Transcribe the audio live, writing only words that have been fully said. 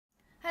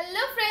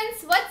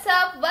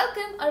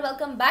all,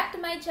 welcome back to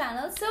my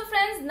channel. So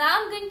friends,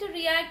 now I'm going to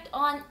react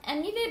on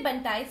Emiway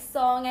Bantai's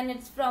song and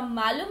it's from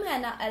Malum है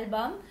ना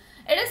album.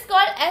 It is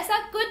called ऐसा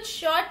कुछ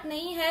short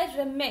नहीं है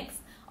remix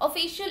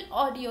official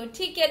audio.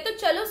 ठीक है, तो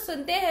चलो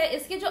सुनते हैं.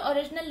 इसकी जो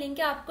ओरिजिनल लिंक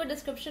है आपको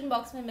डिस्क्रिप्शन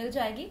बॉक्स में मिल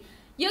जाएगी.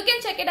 You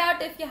can check it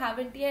out if you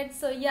haven't yet.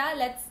 So yeah,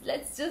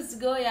 let's just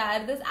go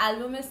यार. This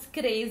album is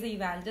crazy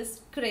man,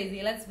 just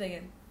crazy. Let's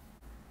begin.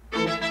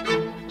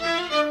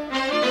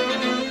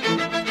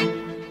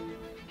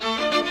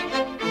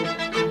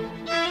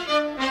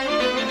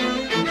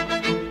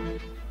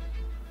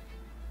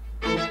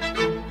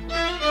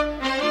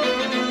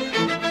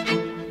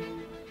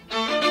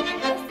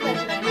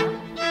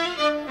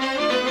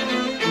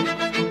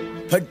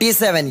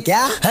 37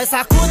 क्या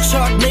ऐसा कुछ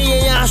शॉट नहीं है,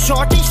 यहाँ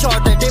शॉट ही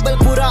शॉट है. टेबल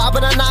पूरा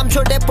अपना नाम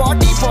छोटे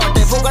पॉट ही पॉट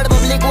है. फोकट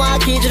पब्लिक वहाँ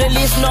खींच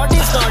रिलीज नॉट ही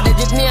स्नॉट है.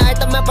 जितनी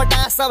आइटम में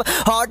पटा सब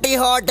हॉट ही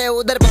हॉट है.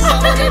 उधर बच्चा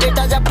बोले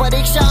बेटा जब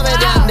परीक्षा में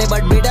ध्यान दे,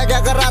 बट बेटा क्या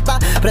कर रहा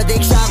था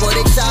प्रतीक्षा को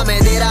रिक्शा में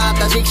दे रहा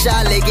था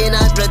शिक्षा. लेकिन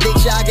आज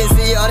प्रतीक्षा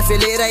किसी और से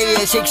ले रही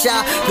है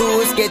शिक्षा. तू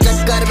उसके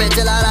चक्कर में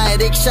चला रहा है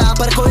रिक्शा.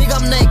 पर कोई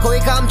गम नहीं, कोई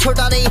काम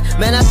छोटा नहीं,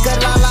 मेहनत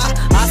कर लाला.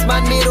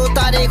 आसमान में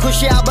रोता नहीं,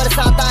 खुशियाँ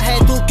बरसाता है.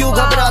 तू क्यों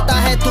घबराता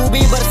है, तू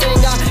भी बरसेगा.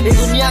 ये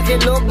दुनिया के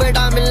लोग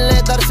बेटा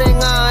मिलने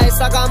तरसेंगा.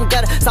 ऐसा काम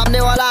कर सामने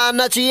वाला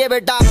आना चाहिए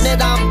बेटा अपने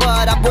दाम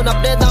पर, अपन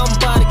अपने दाम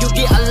पर,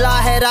 क्योंकि अल्लाह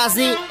है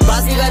राजी.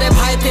 बाजी करे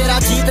भाई तेरा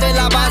जीत रे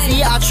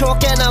लाबाजी. आज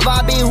शौक है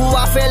नवाबी,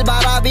 हुआ फेल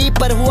 12वीं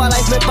पर हुआ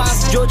लाइफ में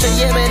पास. जो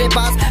चाहिए मेरे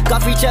पास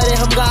काफी चरे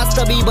हम घास,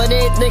 तभी बने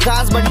इतने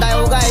खास. बनता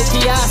होगा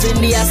इतिहास.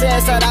 इंडिया से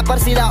ऐसा रैपर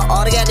सीधा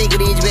ऑर्गेनिक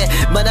रीच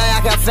में बनाया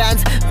क्या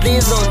फैंस,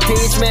 प्लीज डोंट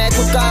टीच में.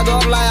 खुद का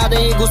दौर लाया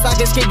नहीं, गुस्सा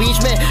किसके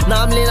बीच में.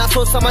 नाम लेना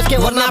सोच समझ के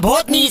वरना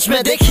बहुत नीच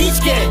में. देख खींच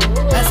के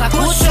ऐसा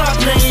कुछ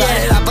शॉट नहीं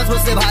है, आपस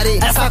मुझसे भारी.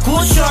 ऐसा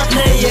कुछ शॉट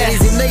नहीं है, मेरी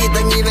जिंदगी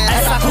तंगी में.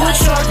 ऐसा कुछ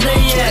शॉट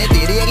नहीं है,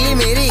 तेरी अगली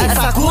मेरी.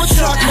 ऐसा कुछ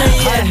शॉट नहीं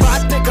है, हर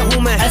बात पे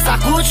कहूँ मैं. ऐसा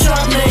कुछ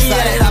शॉट नहीं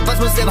है, आपस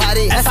मुझसे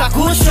भारी. ऐसा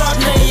कुछ शॉट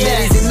नहीं है,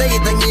 मेरी जिंदगी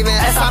तंगी में.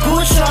 ऐसा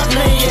कुछ शॉट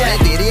नहीं है,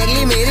 तेरी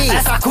अगली मेरी.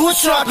 ऐसा कुछ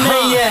शॉट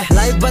नहीं है.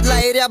 लाइफ बदला,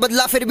 एरिया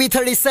बदला, फिर भी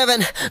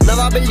 37.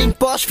 नवा बिल्डिंग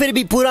पॉश, फिर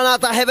भी पुराना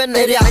था हेवन.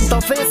 एरिया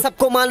ऑफिस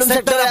सबको मालूम,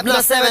 सेक्टर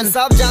अपना 7.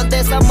 सब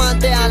जानते सब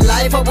मानते हैं,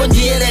 लाइफ अपन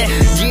जिए रे.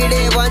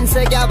 जीडे 1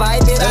 से क्या भाई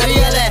तेरा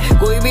रियल है.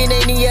 कोई भी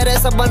नहीं है रे,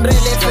 सब बन रहे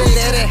ले फेल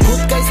दे रे. खुद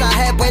कैसा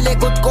है पहले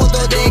खुद को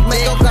तो देख.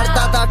 मैं तो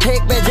करता था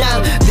ठेक पे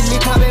जाम, दिल्ली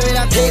था में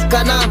मेरा ठेक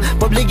का नाम.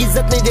 पब्लिक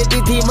इज्जत नहीं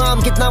देती थी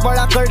माम, कितना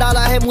बड़ा कर डाला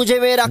है मुझे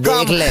मेरा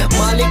काम.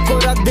 मालिक को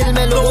रख दिल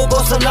में, लोगों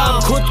को सलाम.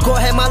 खुद को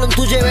है मालूम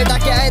तुझे बेटा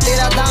क्या है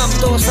तेरा दाम.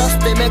 तो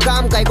सस्ते में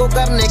काम काहे को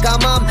करने का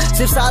माम.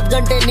 सिर्फ 7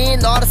 घंटे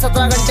नींद और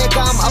 17 घंटे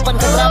काम. अपन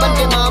खतरा बन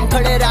के माम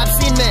खड़े रैप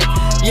सीन में.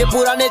 ये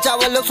पुराने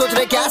चावल लोग सोच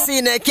रहे क्या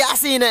सीन है, क्या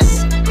सीन है.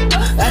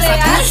 ऐसा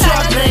कुछ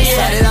शॉट नहीं है,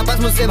 सारे आपस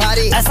मुझसे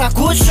भारी. ऐसा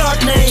कुछ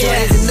शॉट नहीं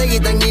है, जिंदगी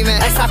तंगी में.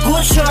 ऐसा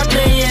कुछ शॉट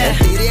नहीं है,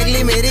 तेरी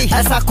अगली मेरी.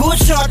 ऐसा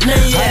कुछ शॉट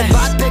नहीं है, हर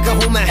बात पे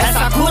कहूँ मैं.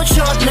 ऐसा कुछ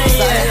शॉट नहीं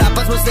है, सारे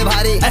आपस मुझसे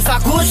भारी. ऐसा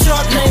कुछ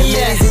शॉट नहीं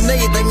है,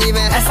 जिंदगी तंगी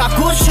में. ऐसा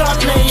कुछ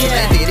शॉट नहीं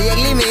है, तेरी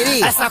अगली मेरी.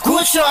 ऐसा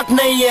कुछ शॉट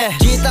नहीं है.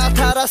 जीता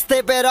था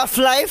रास्ते पे रफ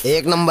लाइफ,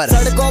 एक नंबर.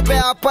 सड़कों पे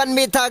अपन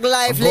भी थक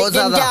लाइफ.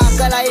 लेकिन क्या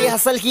अकल आई,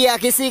 हसल किया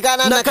किसी का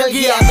ना नकल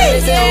किया.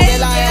 मेरे से हो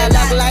गया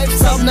अलग लाइफ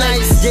सब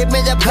नाइस. जेब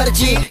में जब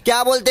खर्ची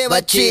क्या बोलते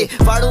बच्ची,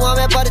 फाड़ुआ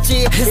में पर्ची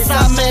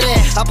हिसाब मेरे.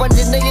 अपन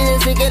जिंदगी से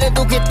सीखे रे,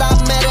 तू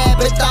किताब मेरे.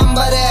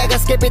 पिताम्बर है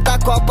घस के पिता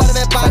कॉपर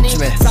में पानी.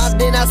 साथ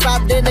देना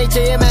साथ दे, नहीं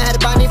चाहिए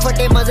मेहरबानी.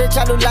 फटे मजे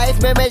चालू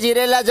लाइफ में, मैं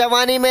जीरेला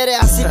जवानी मेरे.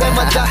 हंसी पे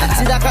मजा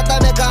सीधा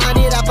खत्म है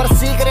कहानी. रैपर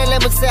सीख रहे ले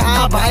मुझसे,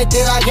 हाँ भाई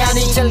तेरा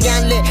ज्ञानी. चल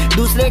ज्ञान ले,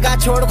 दूसरे का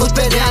छोड़ खुद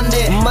पे ध्यान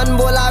दे. मन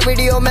बोला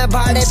वीडियो में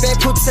भाड़े पे,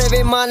 खुद से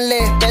भी मान ले.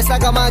 पैसा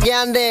कमा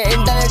ज्ञान दे,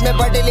 इंटरनेट में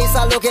पटेली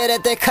सालों के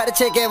रहते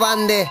खर्चे के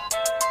वांदे.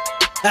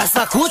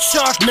 ऐसा कुछ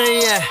शॉट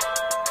नहीं है,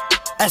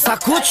 ऐसा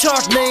कुछ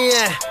शॉट नहीं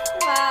है.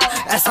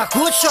 ऐसा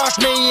कुछ शॉट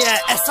नहीं है,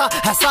 ऐसा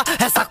ऐसा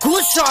ऐसा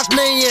कुछ शॉट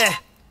नहीं है.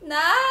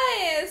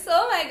 Nice,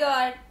 oh my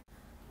God.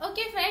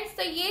 Okay friends,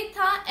 तो ये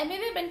था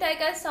एमिवे बंटाई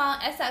का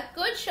सॉन्ग ऐसा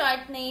कुछ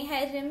शॉर्ट नहीं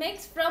है,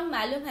 रिमिक्स फ्रॉम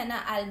मालूम है ना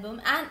album.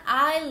 And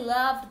I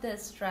love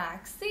this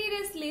track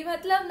seriously.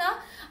 मतलब ना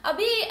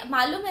अभी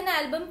मालूम है ना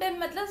एल्बम पे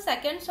मतलब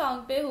सेकंड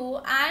सॉन्ग पे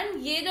हूँ.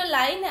 एंड ये जो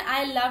लाइन है,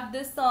 I love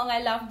this song,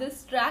 I love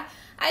this track,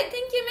 I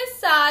think ये मैं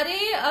सारे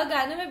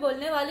गानों में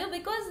बोलने वाली हूँ.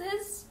 Because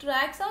his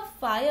tracks are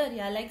fire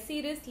या लाइक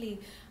सीरियसली.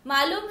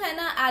 मालूम है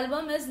ना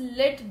album is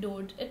lit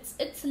dude,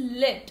 it's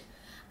lit.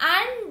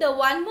 And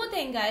one more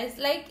thing guys,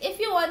 like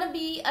if you wanna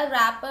be a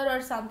rapper or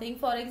something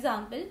for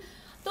example,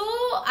 तो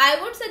I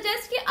would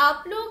suggest कि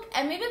आप लोग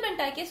एमिवे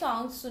बंटाई के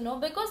songs सुनो.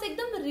 बिकॉज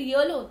एकदम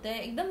रियल होते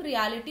हैं, एकदम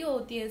रियलिटी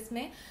होती है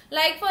इसमें.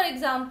 लाइक फॉर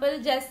एग्जाम्पल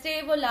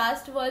जैसे वो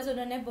लास्ट वर्ड्स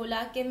उन्होंने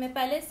बोला कि मैं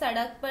पहले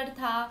सड़क पर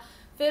था,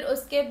 फिर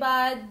उसके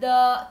बाद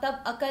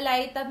तब अकल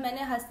आई, तब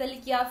मैंने हसल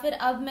किया, फिर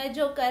अब मैं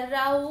जो कर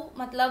रहा हूँ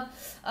मतलब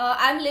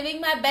I am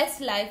living my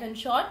best life in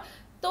short.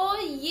 तो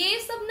ये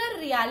सब ना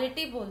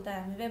रियलिटी बोलता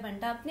है एमिवे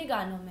बंटा अपने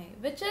गानों में,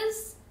 विच इज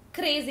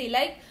क्रेजी.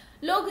 लाइक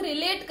लोग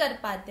रिलेट कर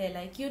पाते हैं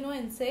लाइक यू नो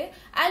इनसे,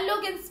 एंड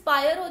लोग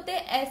इंस्पायर होते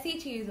हैं ऐसी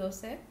चीजों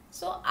से.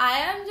 सो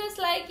आई एम जस्ट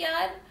लाइक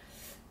यार,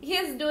 he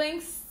is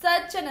doing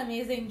such an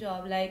amazing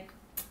job. Like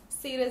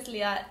seriously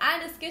यार.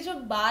 एंड इसके जो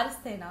बार्स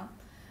थे ना,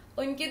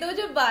 उनकी तो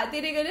जो बात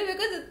ही नहीं करी,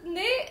 बिकॉज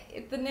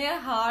इतने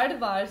हार्ड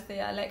बार्स थे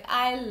यार. Like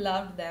I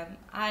love them.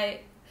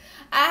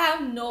 I have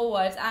no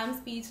words. I am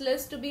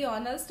speechless to be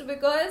honest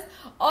because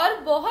और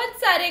बहुत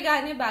सारे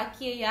गाने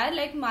बाकी है यार.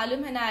 लाइक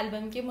मालूम है ना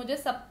एल्बम के, मुझे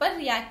सब पर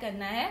रिएक्ट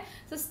करना है.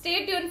 So stay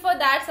tune for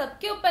that.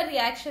 सबके ऊपर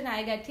रिएक्शन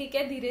आएगा, ठीक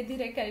है, धीरे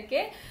धीरे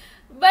करके.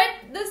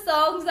 But the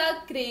songs are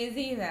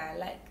crazy man.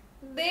 Like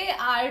they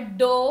are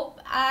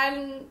dope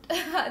and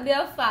they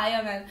are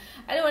fire man.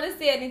 I don't want to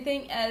say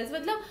anything else.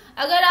 मतलब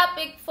अगर आप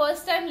एक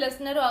फर्स्ट टाइम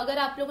लिसनर हो, अगर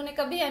आप लोगों ने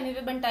कभी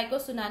एमिवे बंटाई को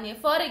सुना नहीं है,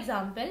 फॉर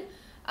एग्जाम्पल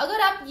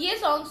अगर आप ये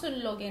सॉन्ग सुन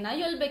लोगे ना,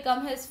 you'll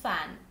become his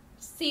fan.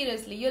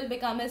 Seriously, you'll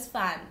become his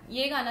fan.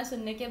 ये गाना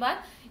सुनने के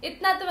बाद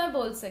इतना तो मैं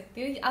बोल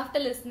सकती हूँ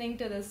after listening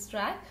to this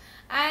track.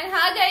 And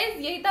हाँ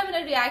guys, यही था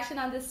मेरा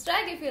reaction on this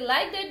track. If you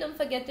liked it,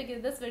 don't forget to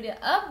give this video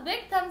a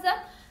big thumbs up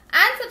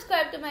and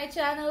subscribe to my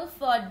channel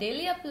for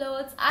daily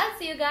uploads. I'll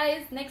see you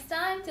guys next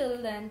time. Till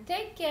then,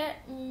 take care.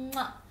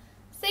 Mwah.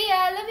 See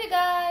ya. Love you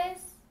guys.